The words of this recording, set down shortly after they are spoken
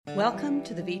Welcome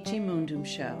to the Vici Mundum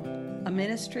Show, a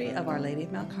ministry of Our Lady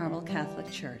of Mount Carmel Catholic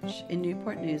Church in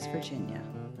Newport News, Virginia.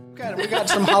 We got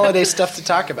some holiday stuff to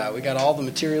talk about. We got all the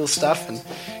material stuff, and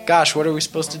gosh, what are we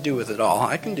supposed to do with it all?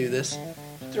 I can do this.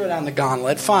 Throw down the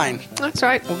gauntlet. Fine. That's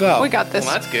right. We'll go. We got this.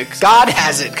 Well, that's good. God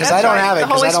has it, because I don't have it, The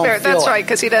because Holy I don't Spirit. feel That's it. right,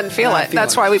 because he doesn't feel it.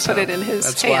 That's why we put it in his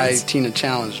That's hands. why Tina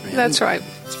challenged me. That's right.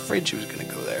 I was afraid she was going to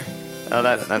go there. Oh,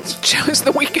 that's Joe's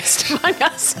the weakest among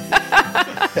us.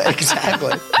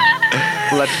 Exactly.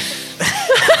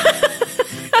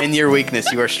 In your weakness,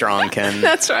 you are strong, Ken.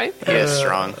 That's right. He is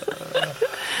strong.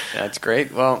 That's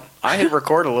great. Well, I hit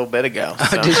record a little bit ago.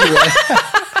 So. Did you really?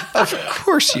 Of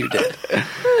course you did.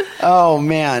 Oh,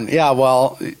 man. Yeah,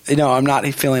 well, I'm not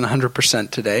feeling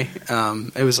 100% today.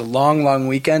 It was a long, long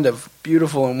weekend of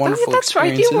beautiful and wonderful That's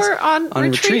right. experiences. You were on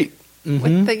retreat.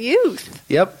 With the youth.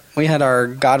 Yep. We had our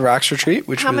God Rocks retreat,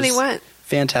 which How was many went?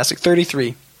 Fantastic.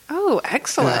 33. Oh,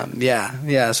 excellent.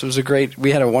 Yeah. So it was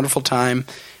we had a wonderful time.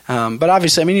 But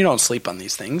obviously, you don't sleep on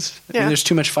these things. Yeah. There's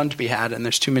too much fun to be had, and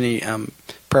there's too many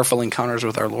prayerful encounters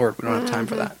with our Lord. We don't have time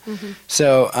for that.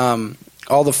 So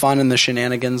all the fun and the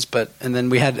shenanigans, and then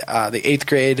we had the 8th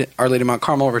grade Our Lady of Mount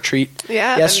Carmel retreat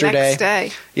yesterday. The next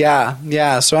day.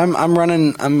 Yeah. So I'm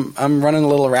running a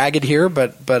little ragged here,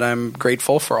 but I'm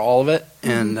grateful for all of it,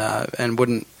 and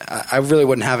I really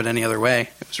wouldn't have it any other way.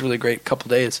 It was a really great couple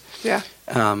days. Yeah.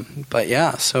 But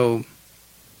yeah, so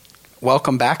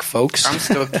welcome back, folks. I'm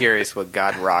still curious what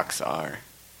God Rocks are.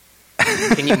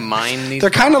 Can you mine these? They're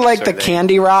kind of rocks, like the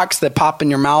candy rocks that pop in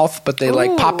your mouth, but they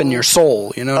pop in your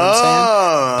soul. You know what I'm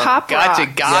saying? Pop gotcha.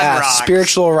 rocks. God rocks.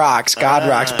 Spiritual rocks, God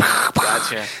rocks.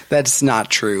 Gotcha. That's not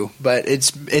true, but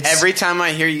it's Every time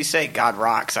I hear you say God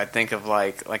Rocks, I think of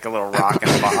like a little rock, in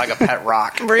a like a pet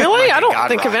rock. Really? Like I a don't God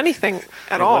think of rock. anything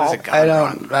at What all. is a God I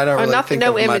rock? don't really think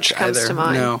no of image much comes either. to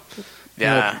mind. No.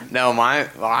 Yeah, no,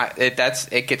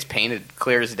 it gets painted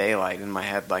clear as daylight in my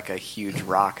head like a huge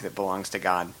rock that belongs to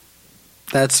God.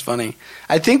 That's funny.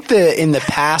 I think in the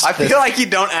past, I feel like you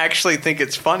don't actually think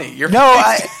it's funny. You're Tina's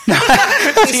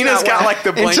got like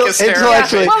the blankest stare.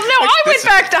 intellectually- Well, no, I went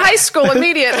back to high school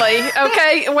immediately,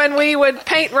 okay, when we would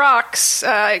paint rocks.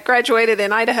 I graduated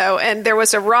in Idaho, and there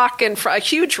was a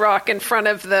huge rock in front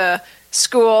of the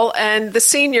school, and the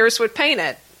seniors would paint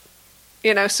it.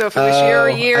 So if it was your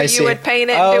year, I you see. would paint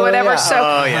it and do whatever. Yeah. So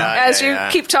as you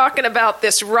keep talking about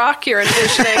this rock you're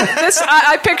envisioning,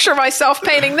 I picture myself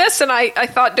painting this, and I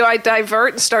thought, do I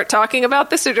divert and start talking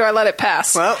about this, or do I let it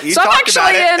pass? Well, you so I'm talked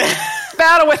actually about in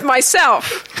battle with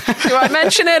myself. Do I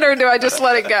mention it, or do I just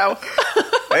let it go?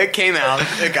 It came out.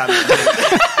 It got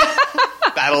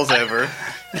me. Battle's over.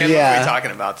 Ken, what are we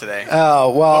talking about today?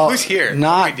 Oh, well, who's here?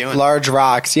 Not what are we doing? large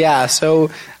rocks. Yeah,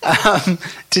 so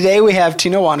today we have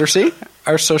Tina Wandersee,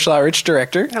 our social outreach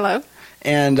director. Hello.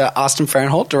 And Austin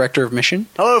Fahrenholt, director of mission.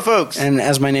 Hello, folks. And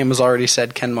as my name was already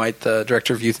said, Ken White, the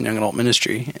director of youth and young adult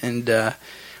ministry. And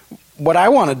what I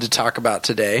wanted to talk about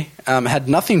today had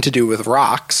nothing to do with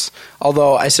rocks,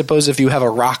 although I suppose if you have a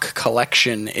rock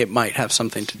collection, it might have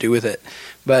something to do with it.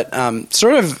 But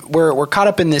we're caught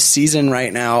up in this season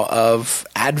right now of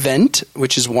Advent,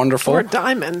 which is wonderful. Or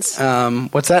diamonds.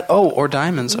 What's that? Oh, or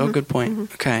diamonds. Oh, good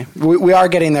point. Okay. We are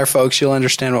getting there, folks. You'll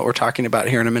understand what we're talking about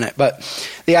here in a minute. But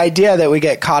the idea that we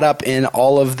get caught up in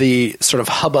all of the sort of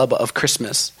hubbub of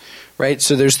Christmas, right?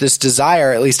 So there's this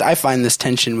desire, at least I find this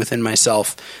tension within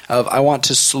myself, of I want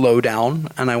to slow down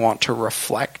and I want to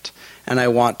reflect and I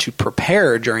want to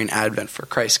prepare during Advent for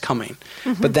Christ's coming.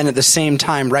 But then at the same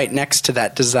time, right next to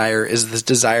that desire is this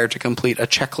desire to complete a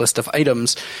checklist of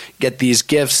items, get these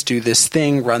gifts, do this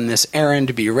thing, run this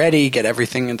errand, be ready, get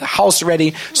everything in the house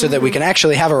ready so that we can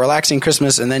actually have a relaxing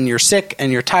Christmas, and then you're sick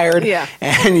and you're tired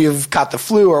and you've got the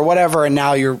flu or whatever, and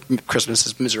now your Christmas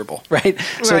is miserable, right?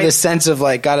 So this sense of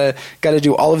like, gotta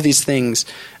do all of these things.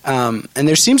 And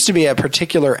there seems to be a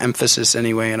particular emphasis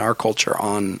anyway in our culture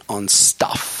on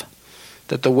stuff.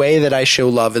 That the way that I show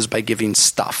love is by giving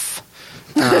stuff,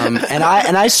 and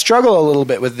I struggle a little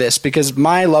bit with this because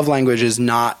my love language is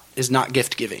not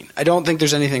gift giving. I don't think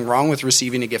there's anything wrong with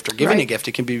receiving a gift or giving a gift.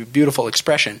 It can be a beautiful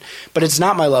expression, but it's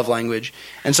not my love language,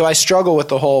 and so I struggle with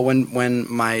the whole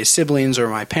when my siblings or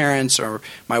my parents or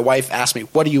my wife ask me,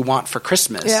 "What do you want for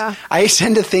Christmas?" Yeah. I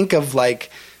tend to think of I'd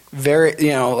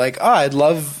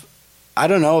love. I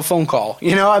don't know, a phone call.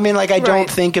 I don't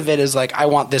think of it as like, I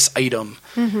want this item.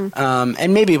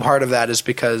 And maybe part of that is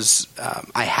because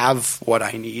I have what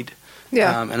I need.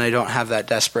 Yeah. And I don't have that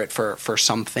desperate for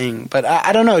something. But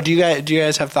I don't know. Do you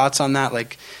guys have thoughts on that?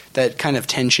 Like that kind of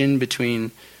tension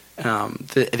between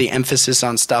the emphasis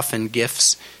on stuff and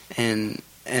gifts and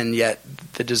yet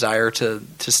the desire to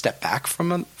step back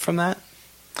from that?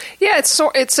 Yeah, it's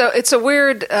a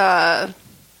weird.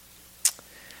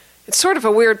 It's sort of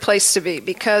a weird place to be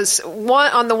because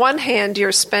on the one hand,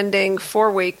 you're spending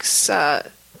 4 weeks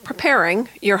preparing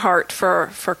your heart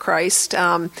for Christ.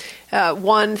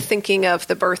 One, thinking of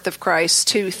the birth of Christ.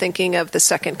 Two, thinking of the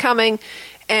second coming,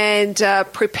 and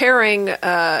preparing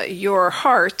your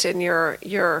heart and your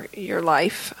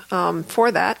life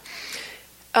for that.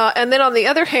 And then on the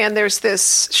other hand, there's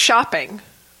this shopping.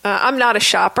 I'm not a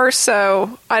shopper,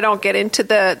 so I don't get into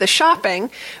the shopping.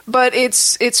 But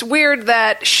it's weird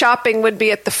that shopping would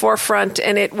be at the forefront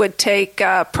and it would take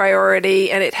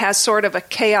priority, and it has sort of a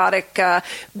chaotic,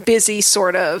 busy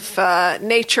sort of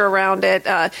nature around it.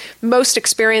 Most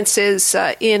experiences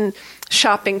in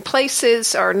shopping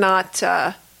places are not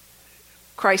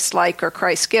Christ-like or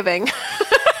Christ-giving.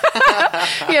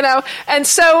 And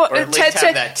so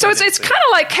it's kind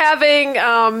of like having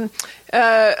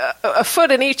a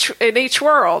foot in each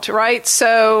world, right?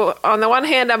 So on the one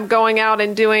hand, I'm going out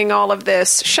and doing all of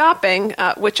this shopping,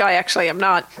 which I actually am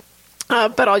not.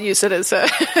 But I'll use it as an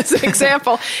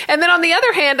example. And then on the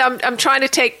other hand, I'm trying to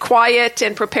take quiet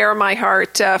and prepare my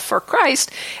heart for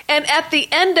Christ. And at the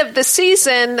end of the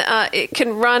season, it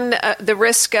can run the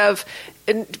risk of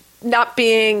not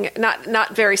being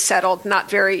not very settled, not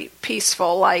very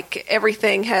peaceful. Like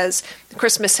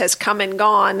Christmas has come and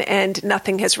gone, and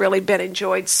nothing has really been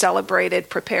enjoyed, celebrated,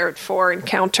 prepared for,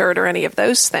 encountered, or any of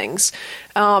those things.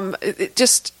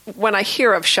 Just when I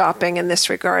hear of shopping in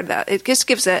this regard, that it just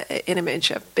gives an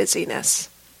image of busyness,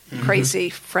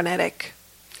 crazy, frenetic.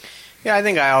 Yeah, I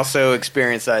think I also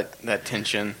experienced that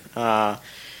tension. That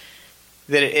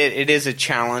it is a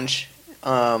challenge.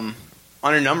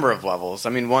 On a number of levels.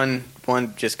 I mean, one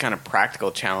just kind of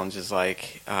practical challenge is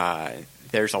like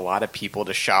there's a lot of people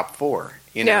to shop for,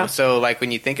 you know? Yeah. So like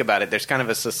when you think about it, there's kind of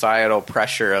a societal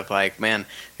pressure of like, man,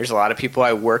 there's a lot of people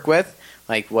I work with.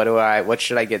 Like, what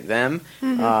should I get them?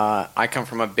 I come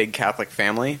from a big Catholic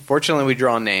family. Fortunately, we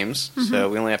draw names, so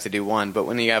we only have to do one. But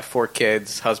when you have 4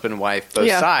 kids, husband, wife, both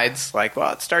sides, like,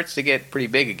 well, it starts to get pretty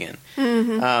big again.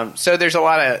 So there's a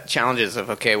lot of challenges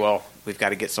of, okay, well, we've got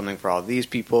to get something for all these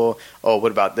people. Oh,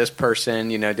 what about this person?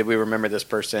 You know, did we remember this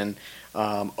person?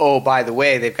 Oh, by the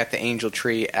way, they've got the angel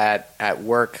tree at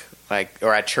work,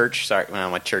 or at church. Sorry, well,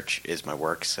 my church is my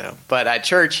work. So, but at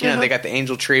church, you know, they got the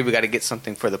angel tree. We got to get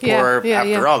something for the poor.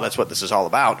 After all, that's what this is all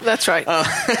about. That's right.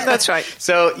 That's right.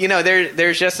 So, you know,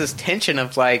 there's just this tension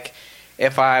of like,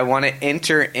 if I want to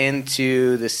enter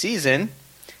into the season,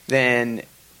 then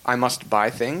I must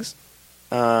buy things.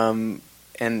 And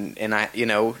I, you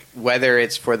know, whether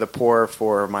it's for the poor,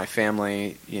 for my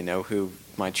family, you know, who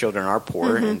my children are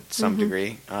poor in some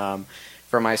degree,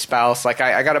 for my spouse, like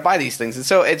I got to buy these things. And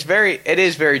so it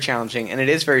is very challenging, and it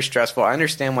is very stressful. I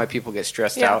understand why people get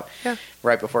stressed out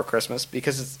right before Christmas,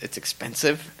 because it's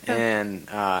expensive.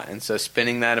 And so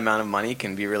spending that amount of money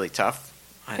can be really tough.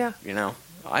 You know,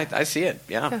 I see it.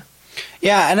 Yeah.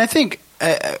 And I think,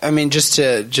 I mean, just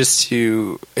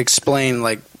to explain,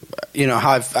 like, you know,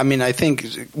 how I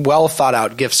think well thought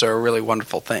out gifts are a really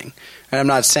wonderful thing. And I'm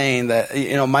not saying that,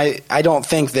 you know, I don't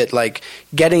think that like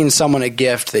getting someone a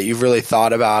gift that you've really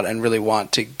thought about and really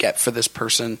want to get for this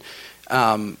person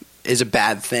is a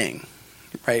bad thing.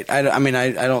 Right. I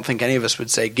don't think any of us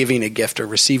would say giving a gift or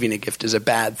receiving a gift is a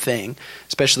bad thing,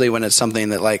 especially when it's something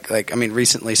that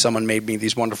recently someone made me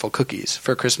these wonderful cookies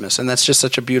for Christmas. And that's just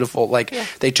such a beautiful,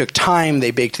 they took time,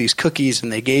 they baked these cookies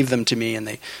and they gave them to me and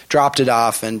they dropped it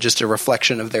off, and just a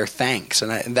reflection of their thanks.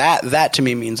 And that to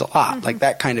me means a lot. Like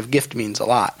that kind of gift means a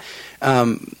lot.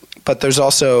 But there's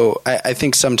also, I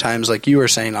think sometimes, like you were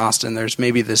saying, Austin, there's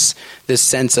maybe this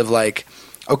sense of like,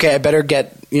 okay, I better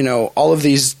get, you know, all of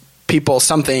these people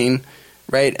something,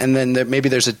 right? And then maybe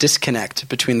there's a disconnect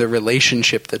between the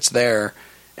relationship that's there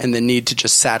and the need to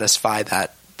just satisfy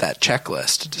that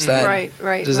checklist. Does that right?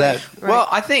 Well,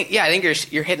 I think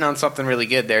you're hitting on something really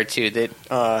good there too.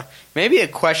 That maybe a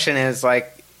question is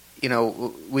like, you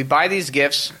know, we buy these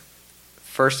gifts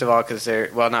first of all because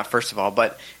not first of all,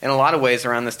 but in a lot of ways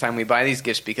around this time we buy these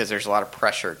gifts because there's a lot of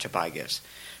pressure to buy gifts.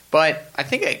 But I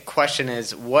think a question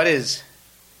is,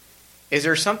 is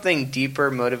there something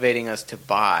deeper motivating us to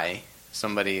buy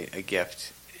somebody a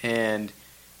gift? And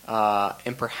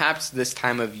perhaps this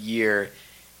time of year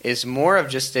is more of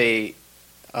just a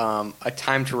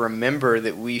time to remember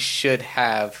that we should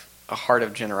have a heart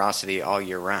of generosity all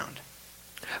year round.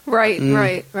 Right.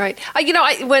 You know,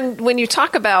 when you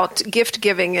talk about gift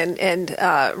giving and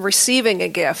receiving a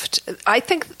gift, I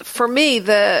think for me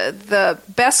the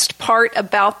best part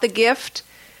about the gift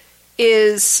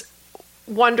is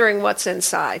wondering what's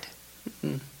inside.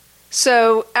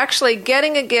 So actually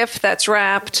getting a gift that's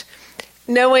wrapped,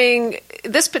 knowing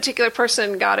this particular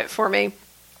person got it for me,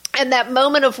 and that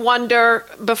moment of wonder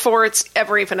before it's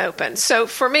ever even opened. So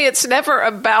for me, it's never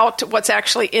about what's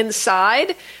actually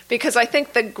inside, because I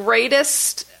think the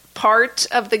greatest part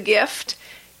of the gift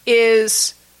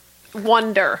is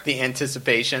wonder. The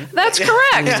anticipation. That's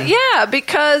correct. Yeah,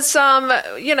 because,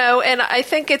 and I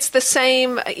think it's the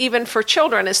same even for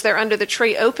children as they're under the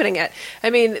tree opening it.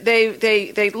 I mean,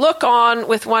 they look on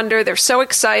with wonder. They're so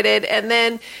excited. And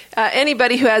then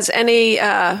anybody who has any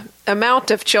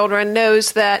amount of children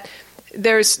knows that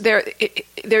there's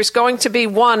going to be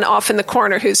one off in the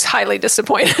corner who's highly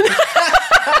disappointed.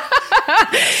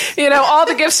 All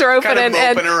the gifts are open and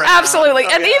absolutely.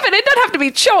 And even it doesn't have to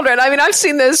be children. I mean, I've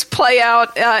seen this play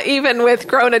out even with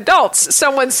grown adults.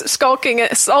 Someone's sulking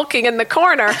in the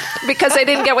corner because they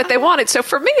didn't get what they wanted. So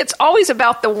for me, it's always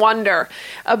about the wonder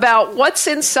about what's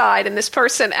inside. And this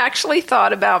person actually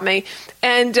thought about me.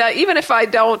 And even if I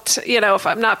don't, if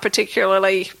I'm not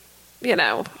particularly,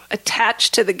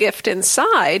 attached to the gift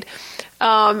inside,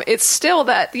 it's still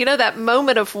that, that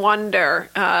moment of wonder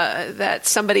that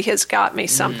somebody has got me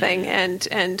something,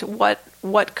 and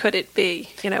what could it be?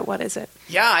 What is it?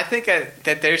 Yeah, I think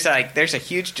that there's a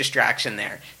huge distraction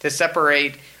there to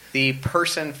separate the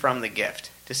person from the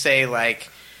gift. To say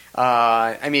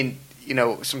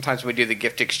sometimes when we do the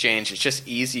gift exchange, it's just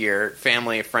easier,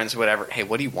 family, friends, whatever. Hey,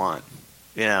 what do you want?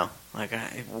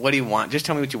 What do you want? Just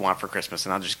tell me what you want for Christmas,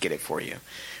 and I'll just get it for you.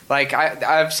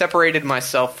 I've separated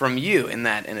myself from you in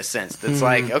a sense. That's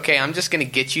okay, I'm just going to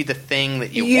get you the thing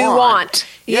that you want.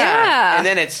 Yeah. And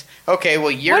then it's, okay,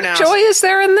 well, what joy is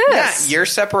there in this? Yeah, you're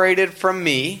separated from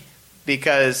me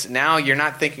because now you're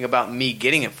not thinking about me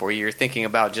getting it for you. You're thinking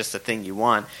about just the thing you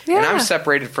want. Yeah. And I'm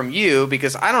separated from you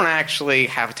because I don't actually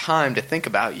have time to think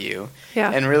about you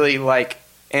and really,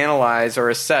 analyze or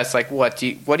assess, what do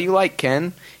you like,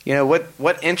 Ken?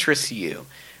 What interests you?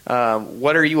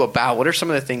 What are you about? What are some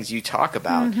of the things you talk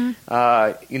about?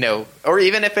 Or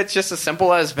even if it's just as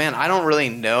simple as, man, I don't really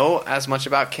know as much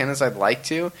about Ken as I'd like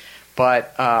to,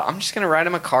 but I'm just going to write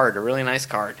him a card, a really nice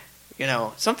card.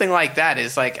 Something like that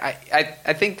is I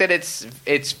think that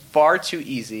it's far too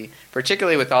easy,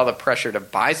 particularly with all the pressure to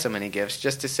buy so many gifts,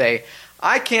 just to say,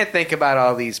 I can't think about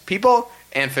all these people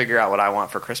and figure out what I want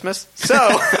for Christmas. So,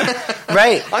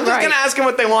 right. I'm just going to ask them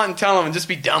what they want and tell them and just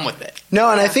be done with it.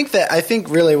 No, and I think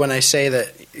really when I say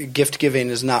that gift giving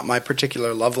is not my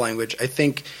particular love language, I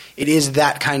think it is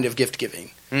that kind of gift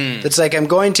giving. It's I'm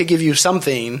going to give you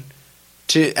something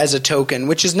as a token,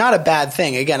 which is not a bad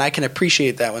thing. Again, I can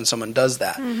appreciate that when someone does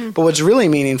that. But what's really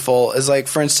meaningful is,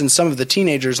 for instance, some of the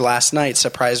teenagers last night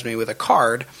surprised me with a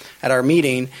card at our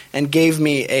meeting and gave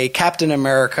me a Captain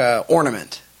America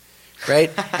ornament.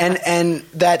 Right? and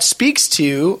that speaks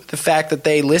to the fact that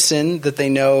they listen, that they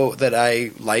know that I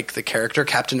like the character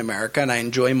Captain America and I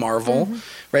enjoy Marvel,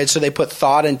 right? So they put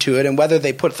thought into it, and whether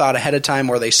they put thought ahead of time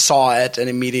or they saw it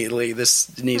and immediately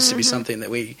this needs to be something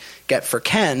that we get for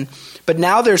Ken. But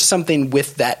now there's something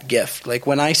with that gift.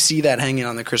 When I see that hanging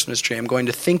on the Christmas tree, I'm going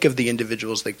to think of the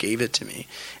individuals that gave it to me.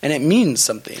 And it means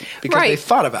something because they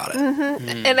thought about it.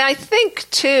 And I think,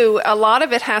 too, a lot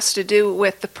of it has to do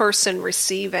with the person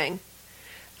receiving.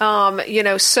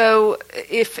 So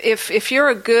if you're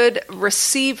a good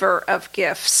receiver of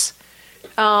gifts,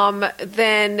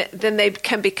 then they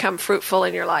can become fruitful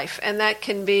in your life, and that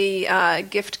can be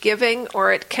gift giving,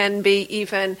 or it can be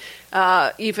even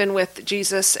with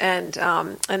Jesus and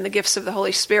the gifts of the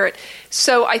Holy Spirit.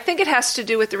 So I think it has to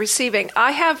do with the receiving.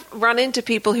 I have run into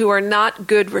people who are not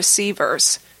good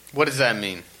receivers. What does that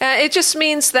mean? It just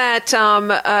means that,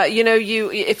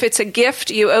 if it's a gift,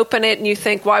 you open it and you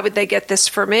think, why would they get this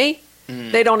for me?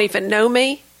 They don't even know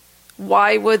me.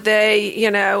 Why would they,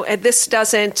 and this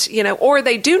doesn't, or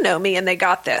they do know me and they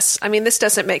got this. I mean, this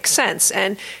doesn't make sense.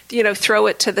 And, throw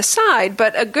it to the side.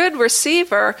 But a good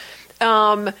receiver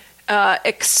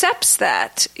accepts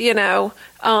that,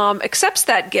 accepts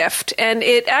that gift. And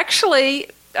it actually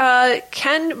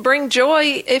can bring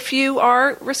joy if you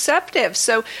are receptive.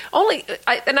 So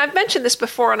and I've mentioned this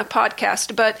before on a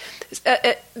podcast, but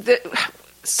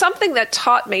something that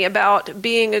taught me about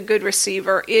being a good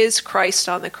receiver is Christ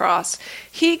on the cross.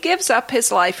 He gives up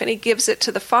his life and he gives it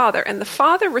to the Father, and the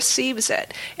Father receives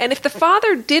it. And if the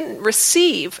Father didn't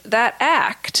receive that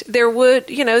act, there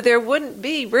wouldn't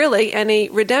be really any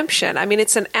redemption. I mean,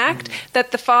 it's an act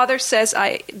that the Father says,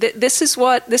 this is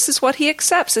what he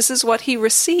accepts. This is what he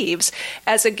receives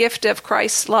as a gift of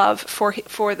Christ's love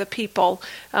for the people,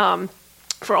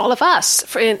 for all of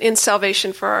us, in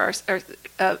salvation for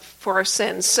our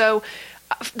sins. So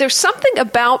there's something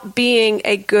about being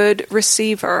a good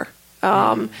receiver,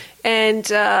 and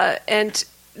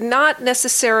not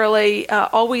necessarily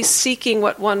always seeking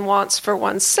what one wants for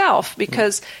oneself,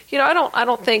 because I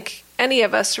don't think any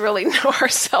of us really know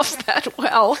ourselves that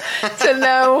well to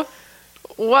know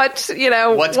what's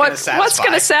going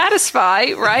to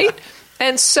satisfy, right?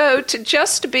 And so to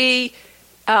just be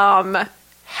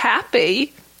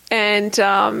happy and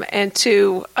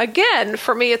to, again,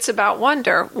 for me, it's about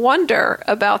wonder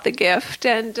about the gift,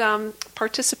 and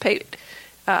participate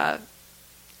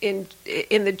in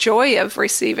the joy of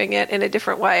receiving it in a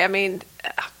different way. I mean,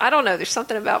 I don't know. There's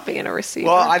something about being a receiver.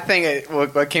 Well, I think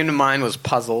what came to mind was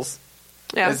puzzles.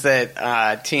 Yeah. Is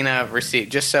that Tina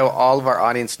received, just so all of our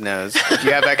audience knows, if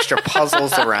you have extra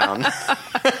puzzles around,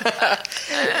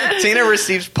 Tina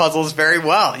receives puzzles very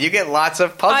well. You get lots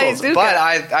of puzzles.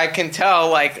 I can tell,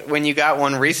 like, when you got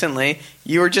one recently,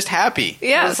 you were just happy.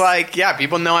 Yes. It was like, yeah,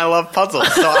 people know I love puzzles,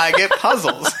 so I get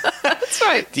puzzles. That's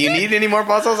right. Do you need any more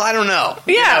puzzles? I don't know.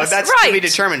 Yes, that's right. to be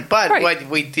determined. But right. What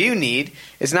we do need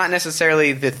is not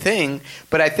necessarily the thing,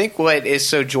 but I think what is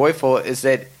so joyful is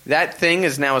that thing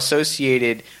is now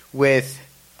associated with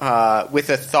a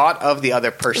thought of the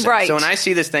other person. Right. So when I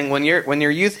see this thing, when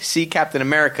your youth see Captain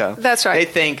America, that's right.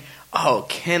 They think, oh,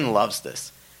 Ken loves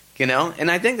this. And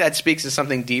I think that speaks to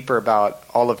something deeper about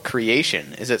all of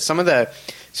creation. Is that some of the,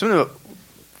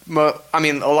 I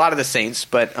mean, a lot of the saints,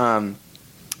 but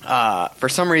for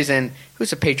some reason,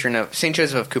 who's a patron of St.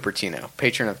 Joseph of Cupertino,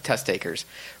 patron of test takers,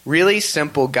 really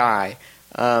simple guy.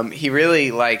 He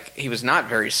really, he was not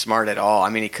very smart at all. I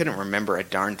mean, he couldn't remember a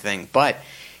darn thing, but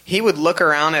he would look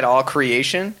around at all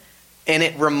creation, and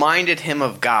it reminded him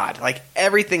of God. Like,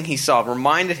 everything he saw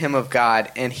reminded him of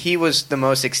God, and he was the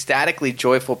most ecstatically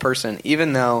joyful person,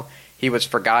 even though he was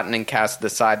forgotten and cast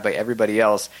aside by everybody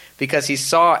else, because he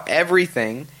saw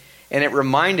everything, and it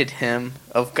reminded him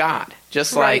of God.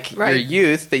 Just like your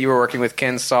youth that you were working with,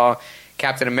 Ken, saw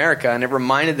Captain America, and it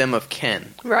reminded them of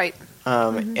Ken. Right.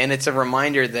 And it's a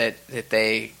reminder that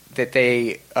they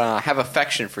have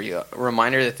affection for you, a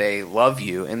reminder that they love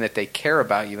you and that they care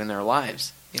about you in their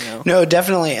lives. No,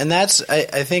 definitely, and that's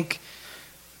I think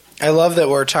I love that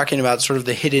we're talking about sort of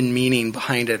the hidden meaning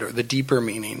behind it, or the deeper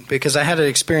meaning, because I had an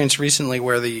experience recently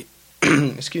where the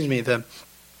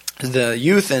the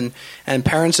youth and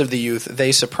parents of the youth,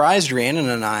 they surprised Rhiannon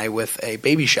and I with a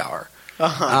baby shower.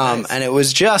 Nice. And it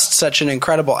was just such an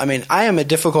incredible, I mean, I am a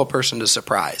difficult person to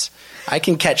surprise. I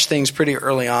can catch things pretty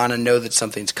early on and know that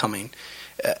something's coming.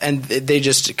 And they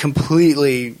just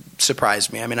completely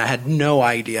surprised me. I mean, I had no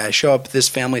idea. I show up at this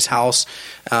family's house.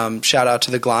 Shout out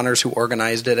to the Glonners who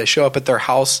organized it. I show up at their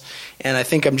house, and I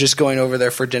think I'm just going over there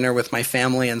for dinner with my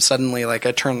family, and suddenly, I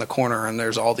turn the corner, and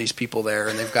there's all these people there,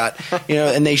 and they've got,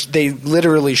 and they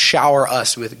literally shower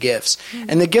us with gifts.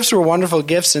 And the gifts were wonderful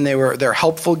gifts, and they're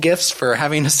helpful gifts for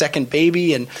having a second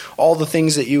baby and all the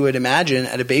things that you would imagine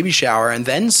at a baby shower, and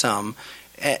then some.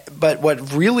 But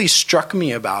what really struck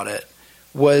me about it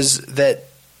was that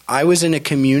I was in a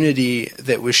community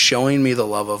that was showing me the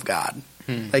love of God.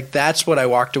 That's what I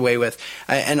walked away with.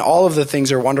 And all of the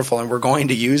things are wonderful, and we're going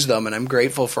to use them, and I'm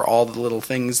grateful for all the little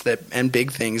things and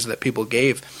big things that people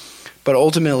gave. But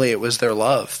ultimately, it was their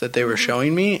love that they were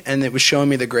showing me, and it was showing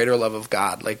me the greater love of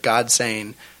God. Like God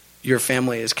saying, your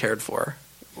family is cared for.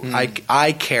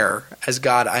 I care. As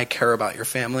God, I care about your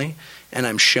family, and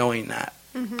I'm showing that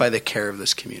by the care of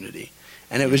this community.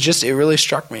 And it really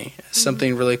struck me as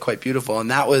something really quite beautiful. And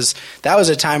that was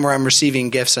a time where I'm receiving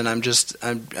gifts, and I'm just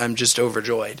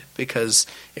overjoyed, because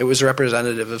it was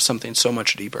representative of something so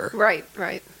much deeper. Right.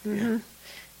 Mm-hmm.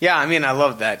 Yeah, I mean, I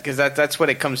love that, because that's what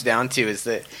it comes down to, is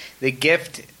that the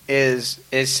gift is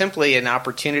simply an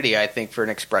opportunity, I think, for an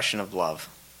expression of love.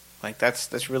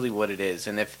 That's really what it is.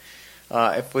 And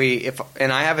I have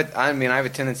a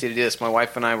tendency to do this. My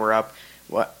wife and I were up.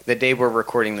 The day we're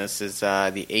recording this is the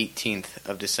 18th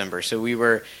of December. So we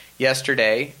were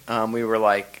yesterday. We were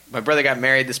my brother got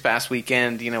married this past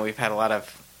weekend. We've had a lot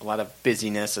of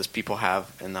busyness, as people have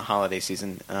in the holiday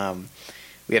season.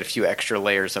 We had a few extra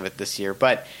layers of it this year.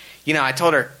 But I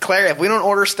told her, Claire, if we don't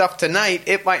order stuff tonight,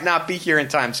 it might not be here in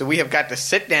time. So we have got to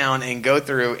sit down and go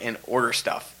through and order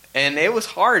stuff. And it was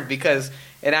hard, because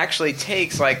it actually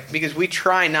takes because we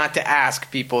try not to ask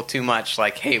people too much.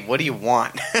 Hey, what do you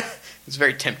want? It was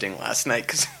very tempting last night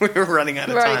because we were running out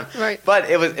of time. Right. But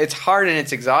it's hard and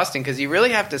it's exhausting, because you really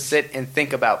have to sit and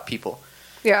think about people.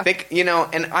 Yeah.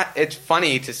 It's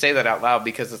funny to say that out loud,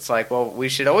 because it's we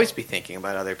should always be thinking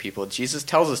about other people. Jesus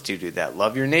tells us to do that.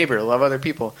 Love your neighbor, love other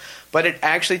people. But it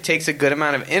actually takes a good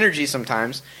amount of energy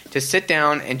sometimes to sit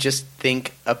down and just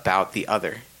think about the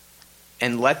other.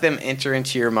 And let them enter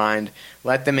into your mind.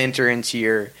 Let them enter into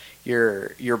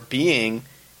your being.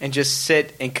 And just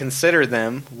sit and consider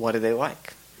them. What do they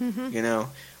like? You know,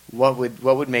 what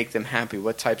would make them happy?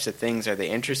 What types of things are they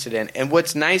interested in? And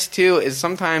what's nice too is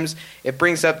sometimes it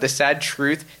brings up the sad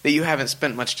truth that you haven't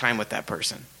spent much time with that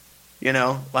person. You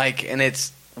know, like, and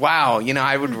it's wow. You know,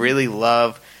 I would really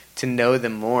love to know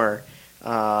them more,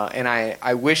 and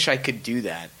I wish I could do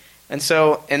that. And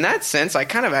so, in that sense, I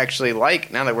kind of actually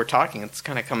like, now that we're talking, it's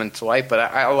kind of coming to light, but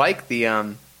I like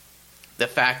the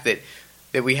fact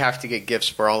that we have to get gifts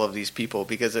for all of these people,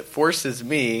 because it forces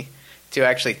me to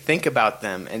actually think about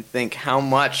them and think how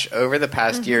much over the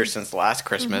past year since last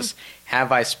Christmas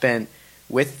have I spent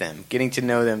with them, getting to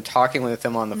know them, talking with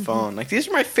them on the phone. Like, these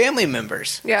are my family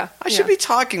members. Yeah. I should be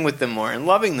talking with them more and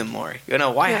loving them more. You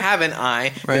know, why haven't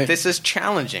I? Right. If this is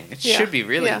challenging. It should be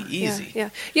really easy.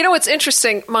 Yeah. You know what's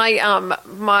interesting?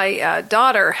 My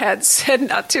daughter had said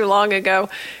not too long ago,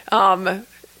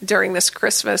 during this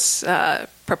Christmas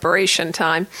preparation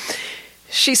time,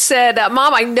 she said,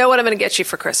 Mom, I know what I'm going to get you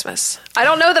for Christmas. I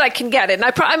don't know that I can get it,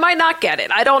 and I might not get it.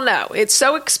 I don't know. It's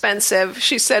so expensive.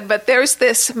 She said, but there's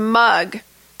this mug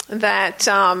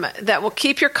that will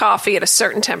keep your coffee at a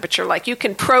certain temperature. Like, you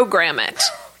can program it,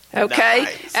 okay,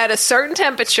 Nice. at a certain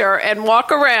temperature and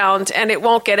walk around, and it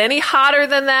won't get any hotter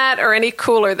than that or any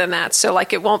cooler than that. So,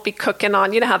 like, it won't be cooking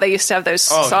on. You know how they used to have those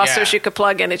saucers you could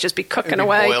plug in? It'd just be cooking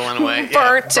away. Boiling away.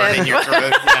 Burnt. Burning your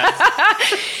throat.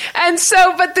 Yes. And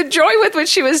so, but the joy with which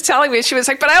she was telling me, she was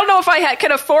like, but I don't know if I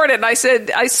can afford it. And I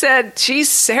said, geez,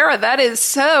 Sarah, that is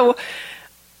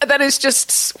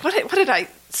just, what did I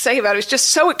say about it? It was just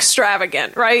so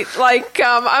extravagant, right? Like,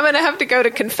 I'm going to have to go to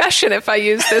confession if I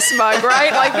use this mug,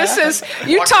 right? Like, this is,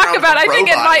 you Walking talk around about, with a I think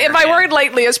robot in in my your word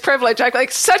lately is privilege.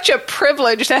 Like such a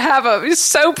privilege to have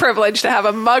so privileged to have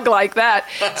a mug like that.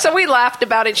 So we laughed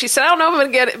about it. She said, I don't know if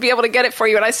I'm going to be able to get it for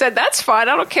you. And I said, that's fine.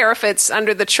 I don't care if it's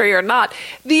under the tree or not.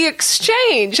 The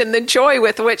exchange and the joy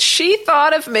with which she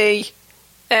thought of me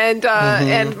and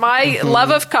my love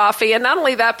of coffee, and not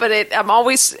only that, but I'm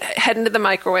always heading to the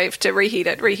microwave to reheat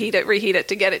it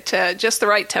to get it to just the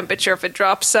right temperature. If it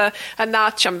drops a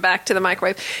notch, I'm back to the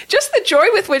microwave. Just the joy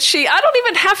with which I don't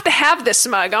even have to have this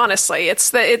mug, honestly.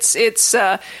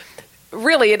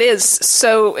 Really, it is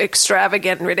so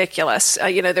extravagant and ridiculous.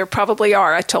 There probably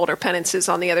are, I told her, penances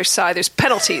on the other side. There's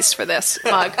penalties for this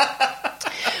mug.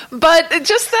 But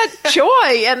just that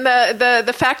joy and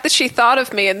the fact that she thought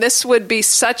of me, and this would be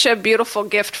such a beautiful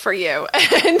gift for you.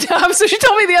 And so she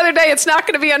told me the other day, it's not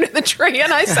going to be under the tree.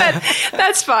 And I said,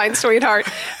 that's fine, sweetheart.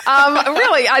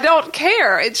 Really, I don't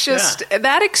care. It's just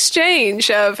that exchange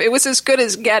of, it was as good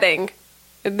as getting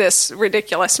this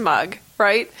ridiculous mug,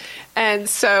 right? And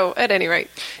so, at any rate,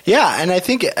 and I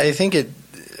think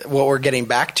what we're getting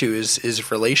back to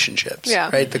is relationships,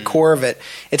 right? The core of it.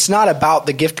 It's not about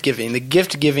the gift giving. The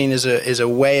gift giving is a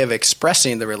way of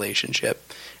expressing the relationship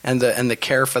and the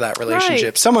care for that relationship.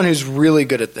 Right. Someone who's really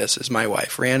good at this is my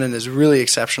wife. Rhiannon is really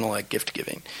exceptional at gift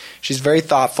giving. She's very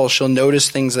thoughtful. She'll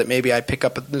notice things that maybe I pick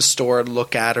up at the store,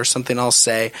 look at, or something I'll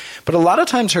say. But a lot of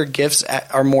times her gifts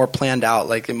are more planned out.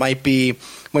 Like, it might be,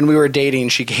 when we were dating,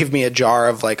 she gave me a jar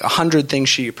of like 100 things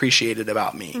she appreciated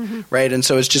about me, right? And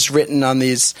so it's just written on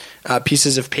these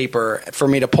pieces of paper for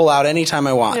me to pull out anytime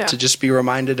I want, to just be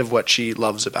reminded of what she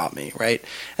loves about me, right?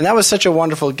 And that was such a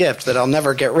wonderful gift that I'll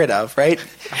never get rid of, right?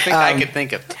 I think I could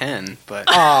think of 10, but...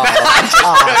 Austin.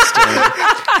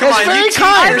 That's very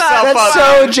kind. That's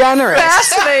so generous.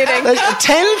 fascinating.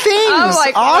 10 things. I'm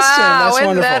like, Austin, wow, that's isn't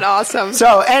wonderful. that awesome?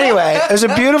 So anyway, it was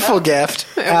a beautiful gift.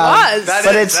 It was.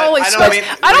 But it's Holy I don't smokes. mean-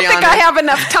 I don't think Rihanna- I have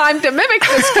enough time to mimic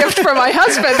this gift for my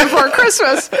husband before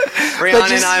Christmas.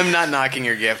 Rhiannon, I'm not knocking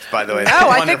your gift, by the way. No,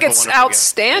 I think it's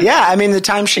outstanding. Yeah, I mean, the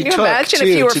time she Can you took imagine too,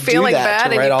 if you were to do feeling that, bad to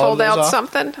and you write all of pulled those out off.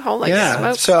 something? Holy Yeah.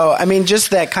 smokes. So, I mean,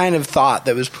 just that kind of thought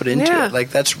that was put into Yeah. it,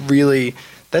 like that's really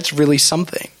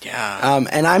something. Yeah.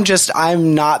 And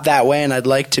I'm not that way, and I'd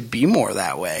like to be more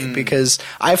that way because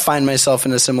I find myself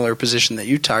in a similar position that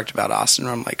you talked about, Austin,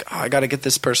 where I'm like, oh, I got to get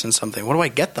this person something. What do I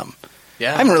get them?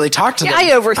 Yeah. I haven't really talked to them.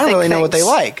 I overthink I don't really know what they things.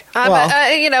 like. And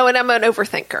I'm an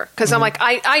overthinker because I'm like,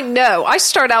 I know. I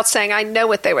start out saying I know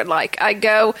what they would like.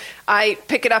 I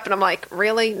pick it up and I'm like,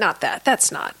 really? Not that.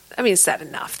 That's not. I mean, is that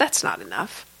enough? That's not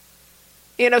enough.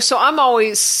 So I'm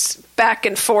always back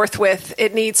and forth with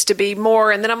it needs to be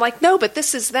more. And then I'm like, no, but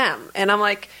this is them. And I'm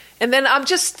like, and then I'm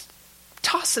just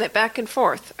tossing it back and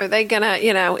forth. Are they going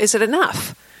to, is it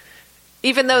enough?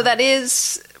 Even though that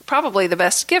is probably the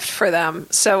best gift for them.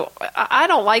 So I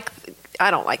don't like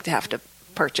to have to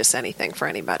purchase anything for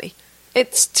anybody.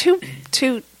 It's too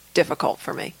difficult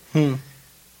for me.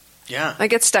 Yeah. I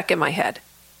get stuck in my head.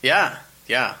 Yeah.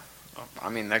 Yeah. I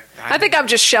mean, I think I'm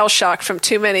just shell shocked from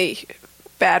too many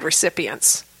bad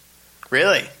recipients.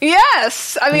 Really?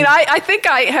 Yes. I mean, I think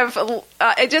I have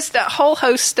just a whole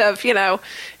host of,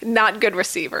 not good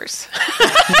receivers.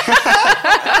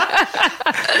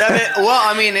 Well,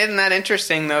 I mean, isn't that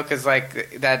interesting, though? Because,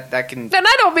 like, that can... And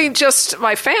I don't mean just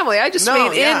my family. I just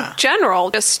mean yeah. in general,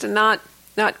 just not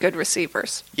good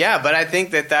receivers. Yeah, but I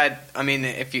think that I mean,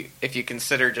 if you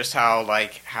consider just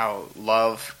how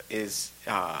love is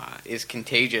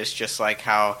contagious, just like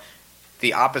how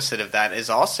the opposite of that is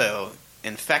also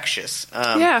infectious.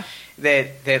 That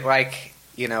like,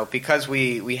 because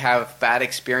we have bad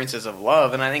experiences of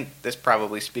love, and I think this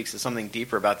probably speaks to something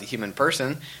deeper about the human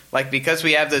person. Like, because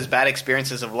we have those bad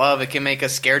experiences of love, it can make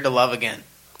us scared to love again.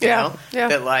 You know?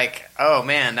 That like, oh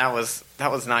man, that was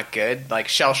not good. Like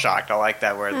shell-shocked, I like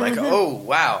that word. Like, oh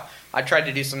wow, I tried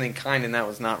to do something kind and that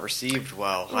was not received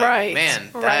well. Like, man,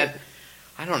 that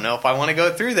I don't know if I want to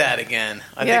go through that again.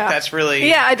 I think that's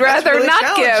really I'd rather really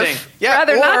not give. Yeah,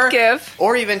 rather not give.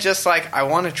 Or even just like, I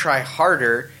want to try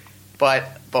harder, but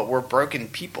we're broken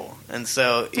people, and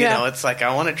so you know, it's like,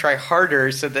 I want to try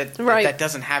harder so that that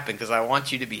doesn't happen, because I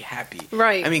want you to be happy.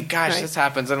 Right. I mean, gosh, this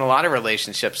happens in a lot of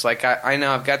relationships. Like, I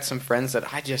know I've got some friends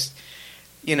that I just,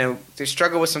 they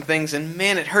struggle with some things, and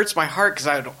man, it hurts my heart because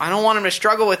I don't want them to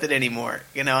struggle with it anymore.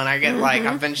 And I get like,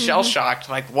 I've been shell shocked.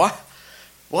 Like, what?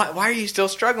 Why are you still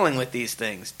struggling with these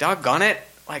things? Doggone it!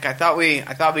 Like, I thought we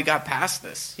got past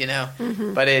this.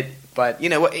 But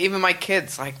even my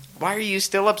kids, like, why are you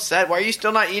still upset? Why are you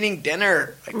still not eating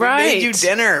dinner? Like, we made you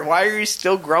dinner. Why are you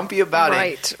still grumpy about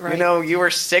it? Right. You were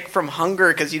sick from hunger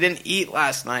because you didn't eat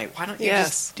last night. Why don't you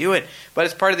just do it? But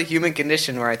it's part of the human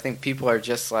condition where I think people are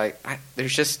just like,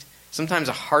 there's just sometimes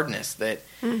a hardness that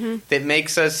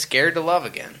makes us scared to love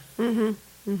again. I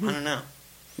don't know.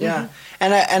 Yeah,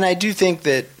 and I do think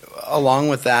that along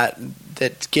with that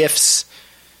gifts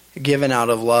given out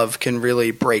of love can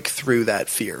really break through that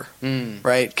fear,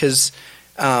 right? Because,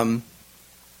 I'll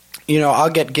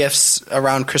get gifts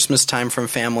around Christmas time from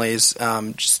families,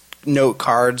 just note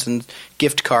cards and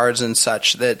gift cards and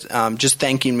such that just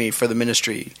thanking me for the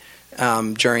ministry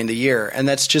during the year. And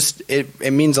that's just,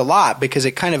 it means a lot, because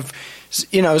it kind of,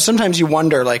 sometimes you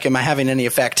wonder, like, am I having any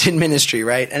effect in ministry,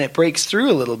 right? And it breaks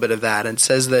through a little bit of that and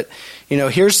says that,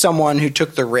 here's someone who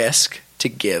took the risk to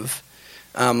give,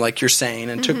 like you're saying,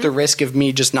 and took the risk of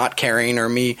me just not caring, or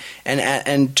me,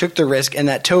 and took the risk. And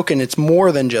that token, it's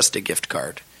more than just a gift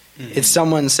card. It's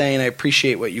someone saying, I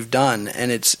appreciate what you've done,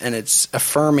 and it's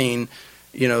affirming,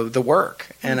 the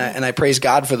work. And I praise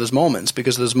God for those moments,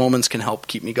 because those moments can help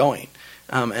keep me going.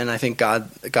 And I think God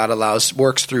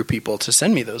works through people to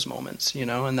send me those moments,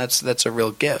 and that's a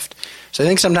real gift. So I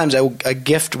think sometimes a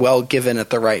gift well given at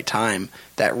the right time,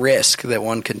 that risk that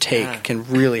one can take can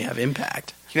really have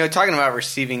impact. Talking about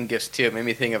receiving gifts too, it made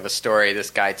me think of a story this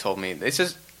guy told me. This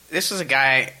is a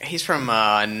guy, he's from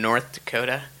North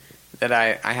Dakota, that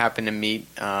I happened to meet,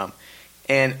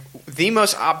 and the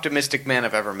most optimistic man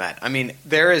I've ever met. I mean,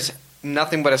 there is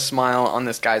nothing but a smile on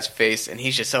this guy's face, and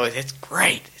he's just always, it's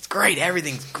great,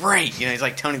 everything's great. He's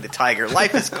like Tony the Tiger.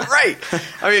 Life is great.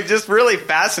 I mean, just really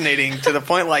fascinating to the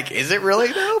point, like, is it really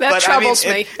though? That troubles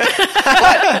me.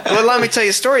 But let me tell you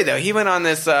a story though. He went on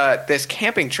this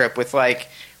camping trip with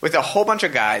a whole bunch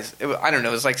of guys. I don't know,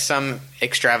 it was like some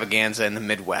extravaganza in the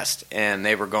Midwest, and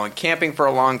they were going camping for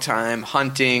a long time,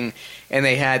 hunting, and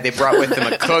they brought with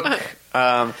them a cook.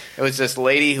 It was this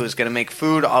lady who was going to make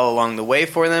food all along the way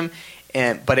for them,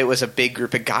 but it was a big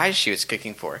group of guys she was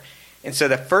cooking for. And so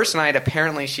the first night,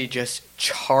 apparently she just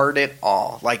charred it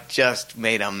all, like just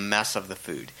made a mess of the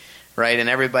food, right? And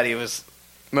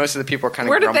most of the people were kind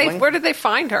of grumbling. Where did they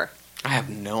find her? I have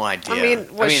no idea. I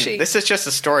mean, was she? This is just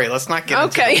a story. Let's not get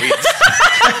into the weeds.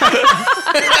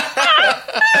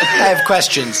 I have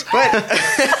questions. But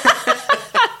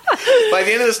by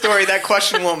the end of the story, that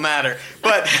question won't matter.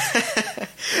 But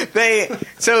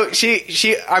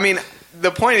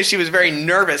the point is, she was very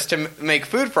nervous to make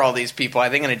food for all these people, I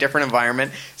think, in a different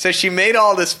environment. So she made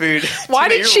all this food. Why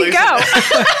did she go?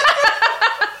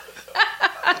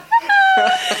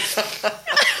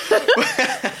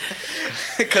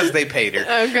 Because they paid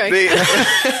her. Okay.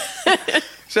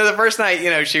 So the first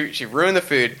night, she ruined the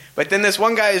food. But then this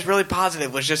one guy who's really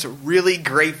positive was just really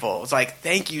grateful. It was like,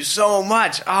 thank you so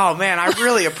much. Oh, man, I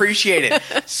really appreciate it.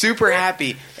 Super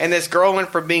happy. And this girl went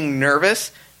from being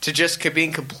nervous to just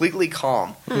being completely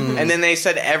calm. And then they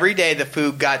said every day the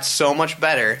food got so much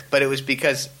better, but it was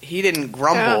because he didn't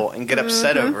grumble and get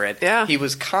upset over it. Yeah. He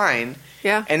was kind.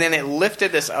 Yeah. And then it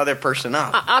lifted this other person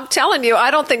up. I'm telling you,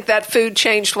 I don't think that food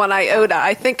changed one iota.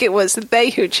 I think it was they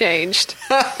who changed.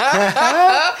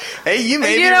 Hey, you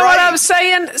may be right. You know what I'm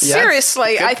saying? Yes.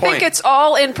 Seriously, I think it's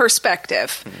all in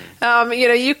perspective.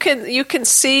 You can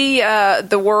see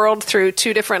the world through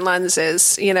two different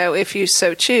lenses, if you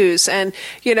so choose. And,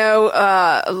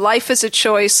 life is a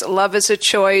choice, love is a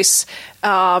choice.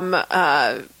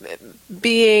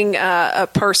 Being a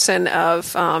person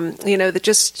of, that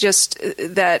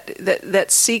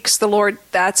seeks the Lord,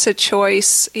 that's a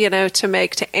choice, to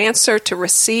make, to answer, to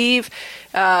receive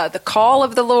the call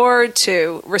of the Lord,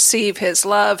 to receive His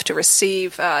love, to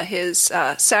receive His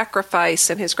sacrifice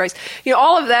and His grace.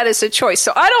 All of that is a choice.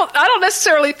 So I don't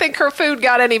necessarily think her food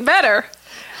got any better.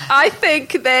 I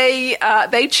think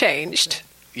they changed.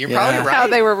 You're probably right. How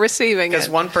they were receiving it. Because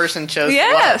one person chose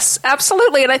Yes, love.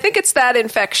 Absolutely. And I think it's that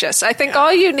infectious. I think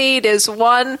all you need is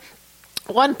one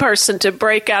person to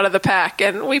break out of the pack.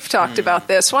 And we've talked about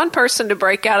this. One person to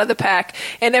break out of the pack.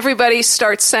 And everybody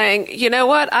starts saying, you know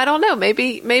what? I don't know.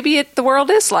 Maybe the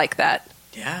world is like that.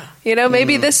 Yeah.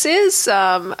 Maybe this is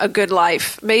a good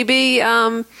life. Maybe...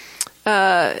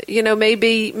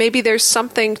 maybe there's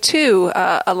something to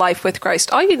a life with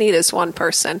Christ. All you need is one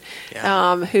person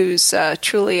who's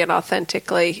truly and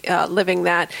authentically living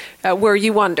that, where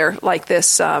you wonder, like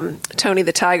this Tony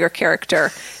the Tiger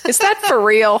character, is that for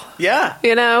real? Yeah.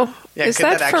 Is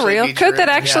that for real? Could that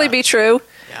actually be true?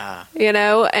 Yeah.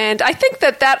 And I think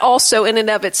that also in and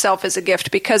of itself is a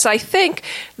gift, because I think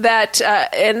that,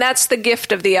 and that's the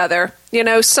gift of the other,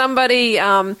 somebody...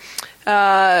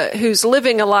 who's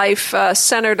living a life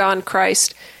centered on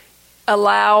Christ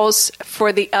allows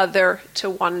for the other to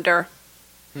wonder,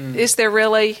 is there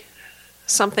really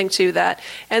something to that?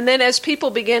 And then as people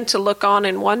begin to look on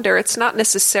and wonder, it's not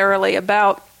necessarily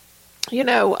about,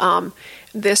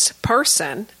 this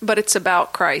person, but it's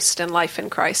about Christ and life in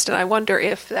Christ. And I wonder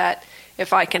if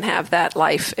I can have that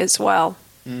life as well.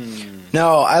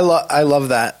 No, I love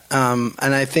that. And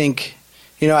I think,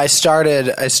 I started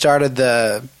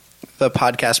the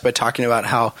podcast by talking about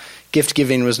how gift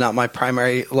giving was not my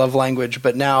primary love language,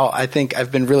 but now I think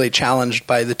I've been really challenged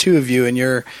by the two of you and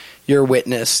your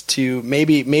witness to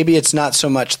maybe it's not so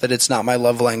much that it's not my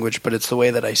love language, but it's the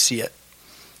way that I see it,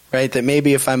 right? That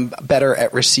maybe if I'm better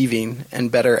at receiving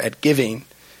and better at giving,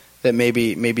 that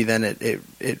maybe then it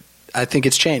I think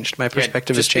it's changed. My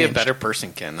perspective has changed. Just be a better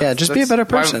person, Ken. Just be a better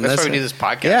person. That's why we do this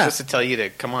podcast, just to tell you to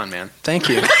come on, man. Thank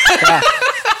you. Yeah.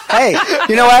 Hey,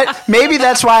 you know what? Maybe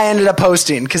that's why I ended up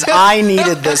hosting, because I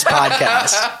needed this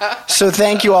podcast. So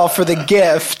thank you all for the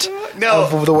gift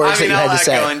of the words that you had to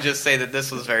say. I'll echo and just say that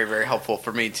this was very, very helpful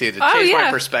for me, too, to change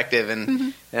my perspective.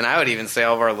 And I would even say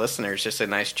all of our listeners, just a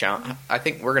nice challenge. I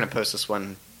think we're going to post this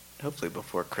one hopefully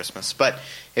before Christmas. But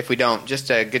if we don't, just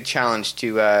a good challenge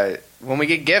to, when we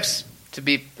get gifts, to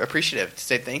be appreciative, to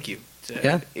say thank you,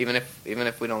 even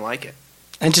if we don't like it.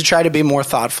 And to try to be more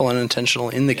thoughtful and intentional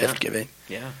in the gift giving.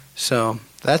 Yeah. So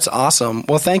that's awesome.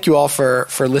 Well, thank you all for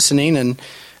listening, and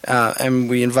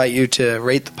we invite you to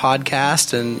rate the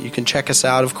podcast, and you can check us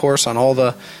out, of course, on all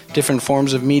the different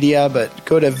forms of media. But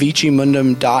go to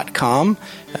vicimundum.com,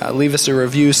 leave us a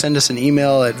review, send us an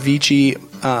email at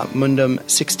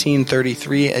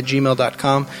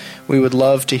vicimundum1633@gmail.com. We would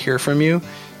love to hear from you.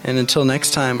 And until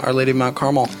next time, Our Lady of Mount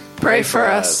Carmel, pray for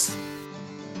us.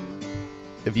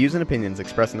 The views and opinions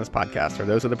expressed in this podcast are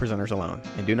those of the presenters alone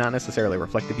and do not necessarily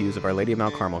reflect the views of Our Lady of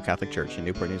Mount Carmel Catholic Church in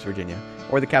Newport News, Virginia,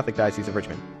 or the Catholic Diocese of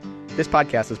Richmond. This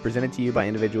podcast is presented to you by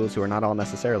individuals who are not all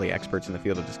necessarily experts in the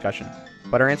field of discussion,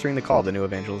 but are answering the call to new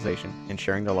evangelization and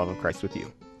sharing the love of Christ with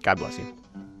you. God bless you.